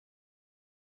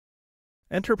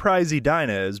Enterprise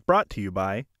Edina is brought to you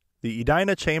by the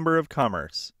Edina Chamber of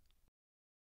Commerce.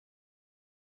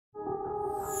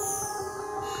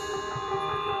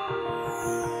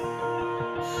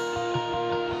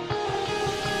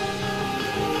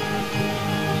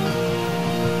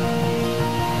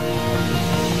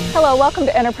 Hello, welcome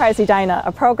to Enterprise Edina,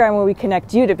 a program where we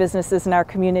connect you to businesses in our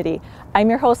community. I'm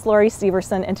your host, Lori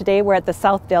Severson, and today we're at the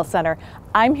Southdale Center.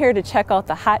 I'm here to check out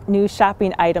the hot new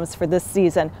shopping items for this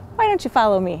season. Why don't you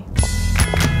follow me?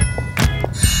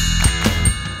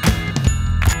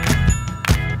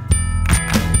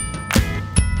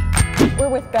 We're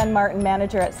with Ben Martin,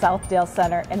 manager at Southdale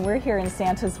Center, and we're here in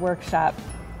Santa's workshop.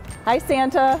 Hi,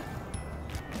 Santa.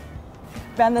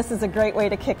 Ben, this is a great way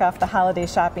to kick off the holiday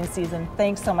shopping season.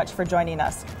 Thanks so much for joining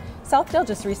us. Southdale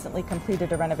just recently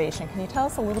completed a renovation. Can you tell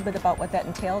us a little bit about what that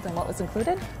entailed and what was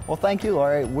included? Well, thank you,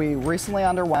 Lori. We recently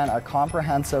underwent a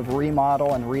comprehensive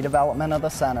remodel and redevelopment of the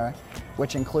center,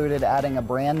 which included adding a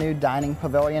brand new dining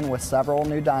pavilion with several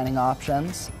new dining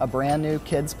options, a brand new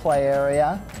kids play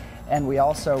area, and we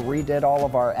also redid all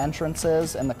of our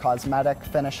entrances and the cosmetic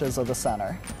finishes of the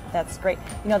center. That's great.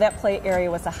 You know, that play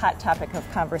area was a hot topic of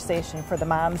conversation for the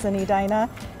moms in Edina.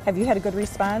 Have you had a good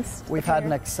response? We've had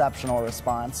an exceptional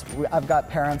response. I've got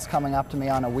parents coming up to me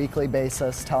on a weekly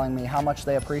basis telling me how much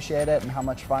they appreciate it and how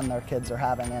much fun their kids are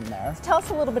having in there. Tell us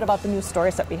a little bit about the new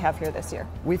stores that we have here this year.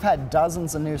 We've had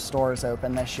dozens of new stores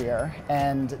open this year,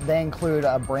 and they include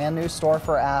a brand new store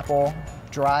for Apple,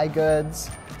 dry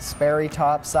goods, Sperry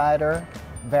Topsider,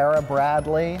 Vera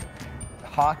Bradley,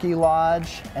 Hockey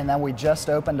Lodge, and then we just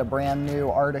opened a brand new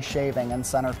Art of Shaving in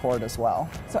Center Court as well.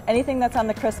 So anything that's on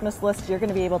the Christmas list, you're going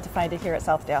to be able to find it here at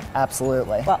Southdale.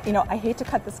 Absolutely. Well, you know, I hate to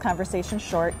cut this conversation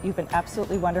short. You've been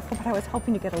absolutely wonderful, but I was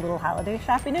hoping to get a little holiday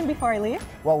shopping in before I leave.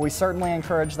 Well, we certainly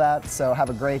encourage that, so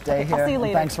have a great day here. I'll see you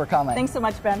later. Thanks for coming. Thanks so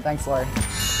much, Ben. Thanks, Lori.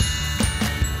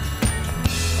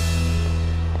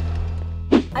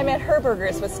 I'm at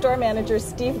Herberger's with store manager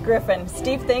Steve Griffin.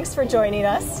 Steve, thanks for joining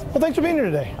us. Well, thanks for being here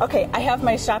today. Okay, I have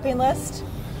my shopping list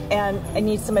and I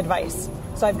need some advice.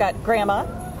 So I've got Grandma,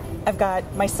 I've got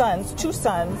my sons, 2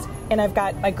 sons, and I've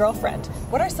got my girlfriend.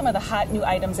 What are some of the hot new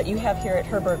items that you have here at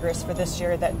Herberger's for this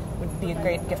year that would be a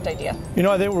great gift idea? You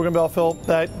know, I think we're going to be able to fill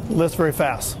that list very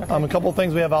fast. Okay. A couple of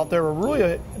things we have out there. We're really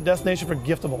a destination for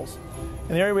giftables.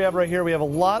 In the area we have right here, we have a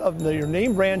lot of your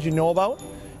name brands you know about.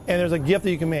 And there's a gift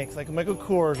that you can make, like Michael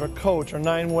Kors or Coach or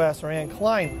Nine West or Anne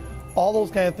Klein. All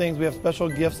those kind of things. We have special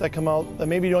gifts that come out that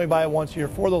maybe you only buy it once a year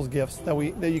for those gifts that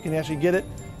you can actually get it,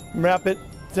 wrap it,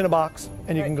 it's in a box,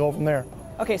 and you can go from there.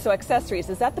 Okay, so accessories,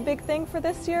 is that the big thing for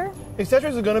this year?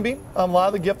 Accessories are going to be a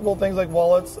lot of the giftable things like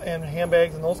wallets and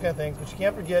handbags and those kind of things, but you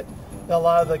can't forget that a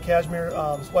lot of the cashmere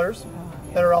sweaters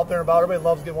that are out there and about. Everybody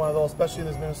loves to get one of those, especially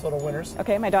this Minnesota winters.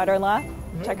 Okay, my daughter-in-law,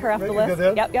 check her off the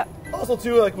list. Yep. Also,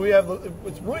 too, like we have,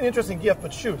 it's really an interesting gift,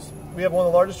 but shoes. We have one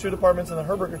of the largest shoe departments in the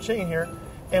Herberger chain here,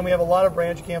 and we have a lot of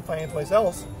brands you can't find anyplace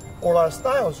else, or a lot of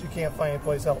styles you can't find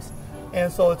anyplace else.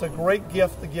 And so it's a great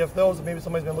gift to give those. Maybe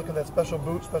somebody's been looking at that special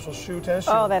boot, special shoe, tennis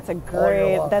shoe. Oh, that's a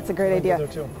great idea.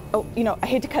 Too. Oh, you know, I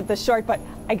hate to cut this short, but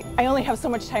I only have so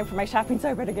much time for my shopping, so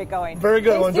I better get going. Very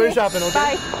good. Thanks, Well, enjoy Steve. shopping,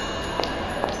 okay? Bye.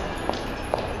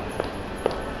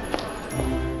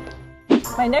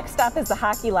 My next stop is the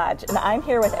Hockey Lodge, and I'm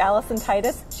here with Allison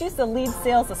Titus. She's the lead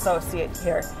sales associate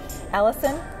here.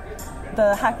 Allison,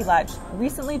 the Hockey Lodge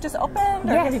recently just opened,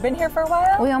 or have you been here for a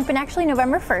while? We opened actually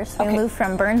November 1st. We moved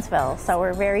from Burnsville, so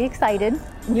we're very excited.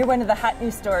 And you're one of the hot new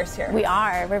stores here. We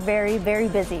are. We're very, very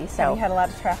busy. So have you had a lot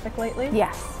of traffic lately?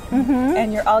 Yes. Mm-hmm.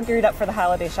 And you're all geared up for the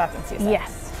holiday shopping season?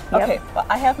 Yes. Okay, well,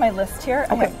 I have my list here.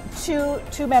 I have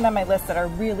two men on my list that are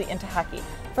really into hockey.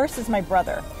 First is my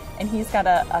brother, and he's got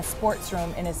a sports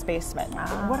room in his basement.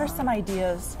 What are some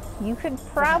ideas? You could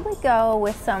probably go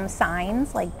with some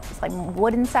signs, like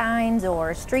wooden signs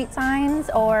or street signs,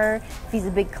 or if he's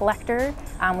a big collector,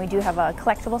 we do have a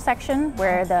collectible section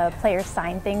where the players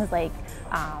sign things like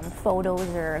photos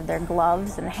or their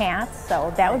gloves and hats,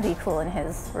 so that would be cool in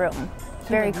his room.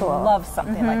 Very cool. Love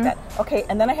something like that. Okay,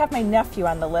 and then I have my nephew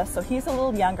on the list, so he's a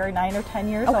little younger, 9 or 10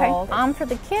 years old. For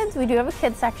the kids, we do have a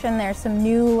kids section. There's some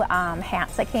new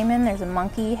hats that came in. There's a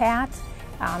monkey hat.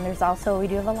 There's also, we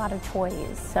do have a lot of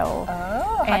toys. So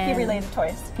hockey-related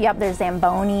toys. Yep, there's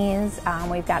Zambonis.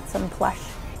 We've got some plush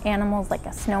animals like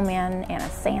a snowman and a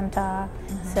Santa.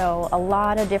 So a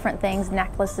lot of different things,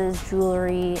 necklaces,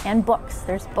 jewelry, and books.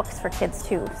 There's books for kids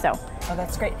too. So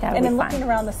that's great. And then looking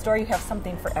around the store, you have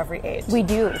something for every age. We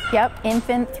do. Yep,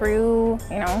 infant through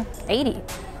 80,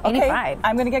 85.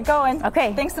 I'm going to get going.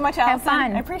 Okay. Thanks so much, Allison. Have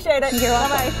fun. I appreciate it. You're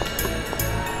welcome. Bye-bye.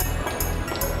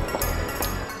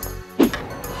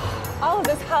 All of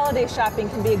this holiday shopping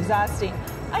can be exhausting,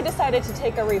 I decided to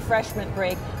take a refreshment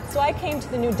break. So I came to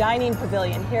the new dining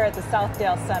pavilion here at the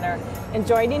Southdale Center. And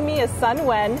joining me is Sun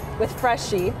Wen with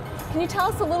Freshie. Can you tell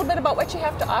us a little bit about what you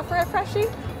have to offer at Freshie?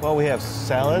 Well, we have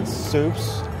salads,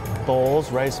 soups,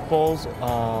 bowls, rice bowls,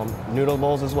 noodle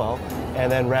bowls as well,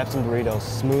 and then wraps and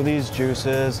burritos, smoothies,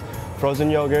 juices, frozen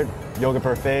yogurt, yogurt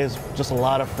parfaits, just a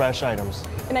lot of fresh items.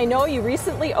 And I know you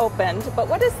recently opened, but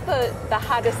what is the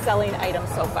hottest selling item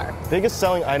so far? Biggest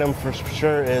selling item for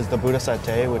sure is the Buddha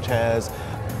satay, which has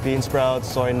bean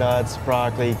sprouts, soy nuts,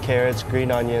 broccoli, carrots,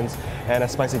 green onions, and a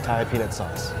spicy Thai peanut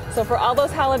sauce. So for all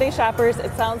those holiday shoppers,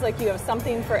 it sounds like you have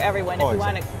something for everyone. If you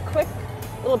want a quick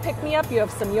little pick-me-up, you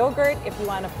have some yogurt. If you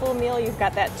want a full meal, you've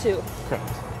got that too. Correct.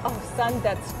 Oh, son,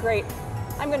 that's great.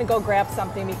 I'm going to go grab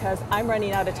something because I'm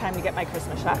running out of time to get my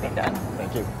Christmas shopping done.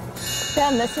 Thank you.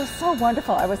 Ben, this is so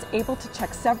wonderful. I was able to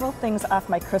check several things off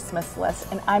my Christmas list,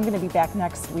 and I'm going to be back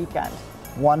next weekend.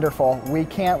 Wonderful. We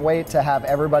can't wait to have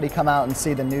everybody come out and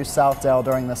see the new Southdale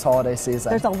during this holiday season.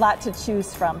 There's a lot to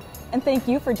choose from. And thank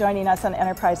you for joining us on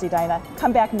Enterprise Edina.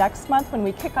 Come back next month when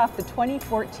we kick off the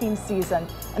 2014 season.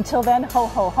 Until then, ho,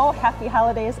 ho, ho, happy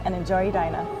holidays, and enjoy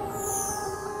Edina.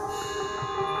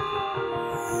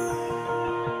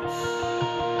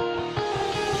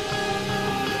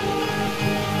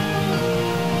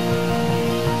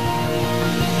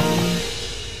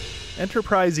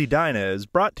 Enterprise Edina is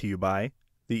brought to you by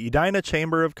the Edina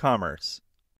Chamber of Commerce.